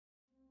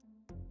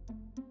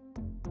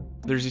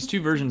There's these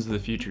two versions of the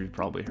future you've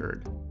probably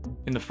heard.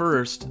 In the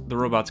first, the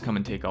robots come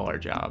and take all our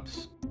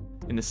jobs.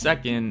 In the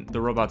second, the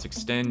robots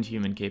extend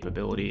human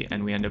capability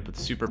and we end up with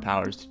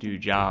superpowers to do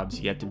jobs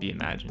yet to be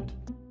imagined.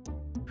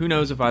 Who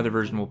knows if either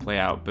version will play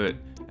out, but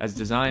as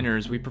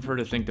designers, we prefer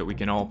to think that we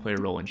can all play a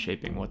role in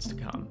shaping what's to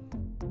come.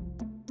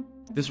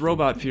 This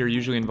robot fear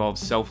usually involves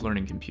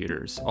self-learning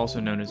computers, also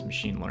known as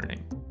machine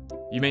learning.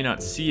 You may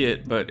not see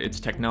it, but it's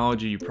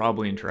technology you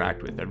probably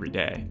interact with every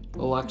day.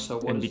 Alexa,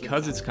 what and is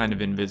because it's kind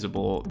of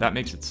invisible, that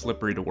makes it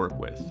slippery to work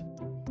with.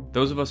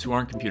 Those of us who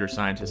aren't computer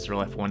scientists are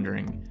left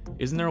wondering,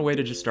 isn't there a way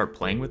to just start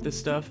playing with this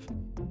stuff?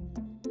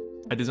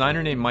 A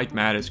designer named Mike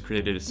Mattis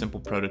created a simple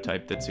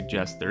prototype that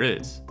suggests there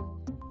is.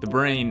 The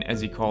brain, as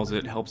he calls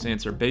it, helps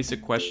answer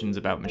basic questions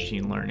about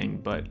machine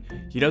learning, but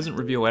he doesn't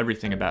reveal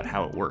everything about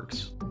how it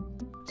works.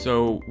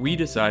 So we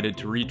decided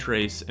to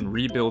retrace and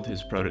rebuild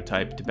his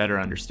prototype to better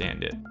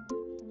understand it.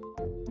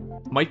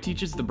 Mike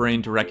teaches the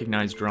brain to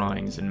recognize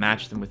drawings and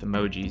match them with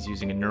emojis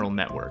using a neural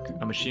network,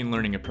 a machine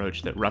learning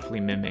approach that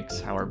roughly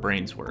mimics how our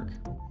brains work.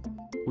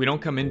 We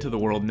don't come into the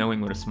world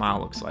knowing what a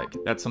smile looks like.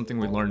 That's something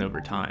we learn over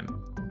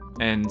time.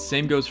 And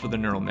same goes for the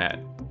neural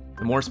net.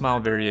 The more smile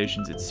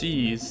variations it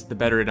sees, the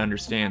better it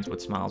understands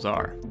what smiles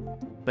are.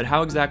 But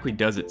how exactly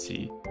does it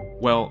see?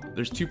 Well,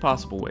 there's two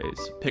possible ways: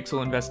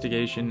 pixel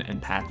investigation and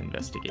path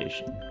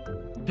investigation.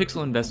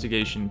 Pixel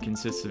investigation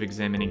consists of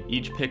examining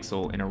each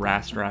pixel in a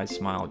rasterized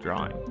smile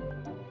drawing.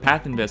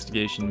 Path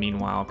investigation,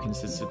 meanwhile,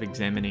 consists of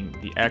examining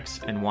the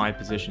X and Y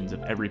positions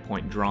of every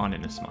point drawn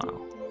in a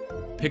smile.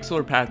 Pixel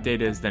or path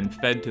data is then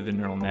fed to the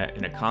neural net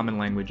in a common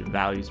language of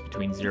values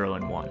between 0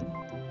 and 1.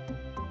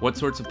 What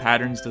sorts of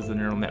patterns does the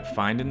neural net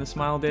find in the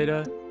smile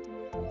data?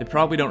 They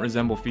probably don't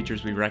resemble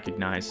features we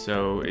recognize,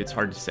 so it's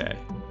hard to say.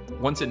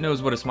 Once it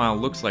knows what a smile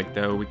looks like,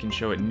 though, we can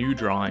show it new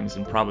drawings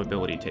and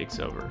probability takes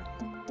over.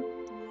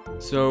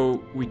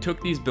 So we took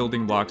these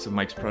building blocks of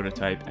Mike's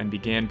prototype and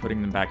began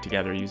putting them back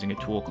together using a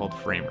tool called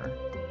Framer.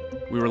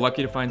 We were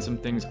lucky to find some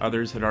things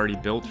others had already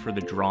built for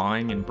the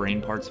drawing and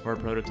brain parts of our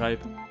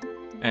prototype,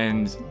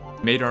 and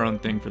made our own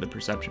thing for the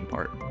perception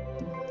part.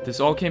 This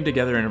all came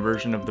together in a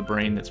version of the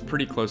brain that's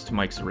pretty close to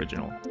Mike's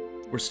original.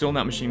 We're still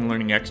not machine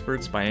learning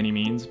experts by any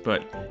means,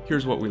 but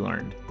here's what we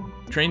learned.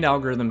 Trained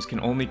algorithms can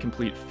only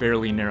complete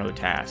fairly narrow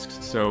tasks,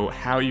 so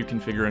how you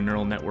configure a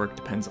neural network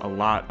depends a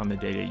lot on the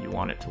data you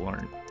want it to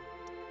learn.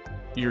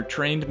 Your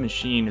trained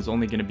machine is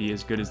only going to be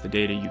as good as the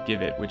data you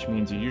give it, which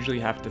means you usually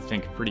have to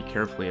think pretty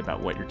carefully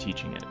about what you're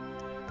teaching it.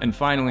 And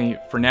finally,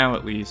 for now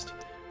at least,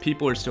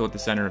 people are still at the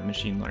center of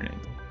machine learning.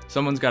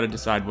 Someone's got to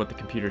decide what the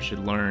computer should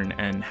learn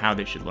and how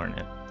they should learn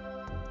it.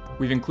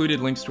 We've included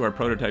links to our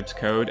prototype's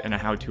code and a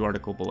how-to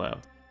article below.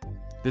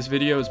 This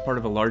video is part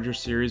of a larger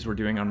series we're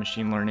doing on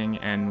machine learning,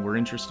 and we're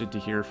interested to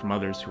hear from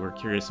others who are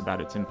curious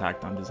about its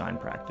impact on design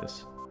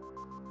practice.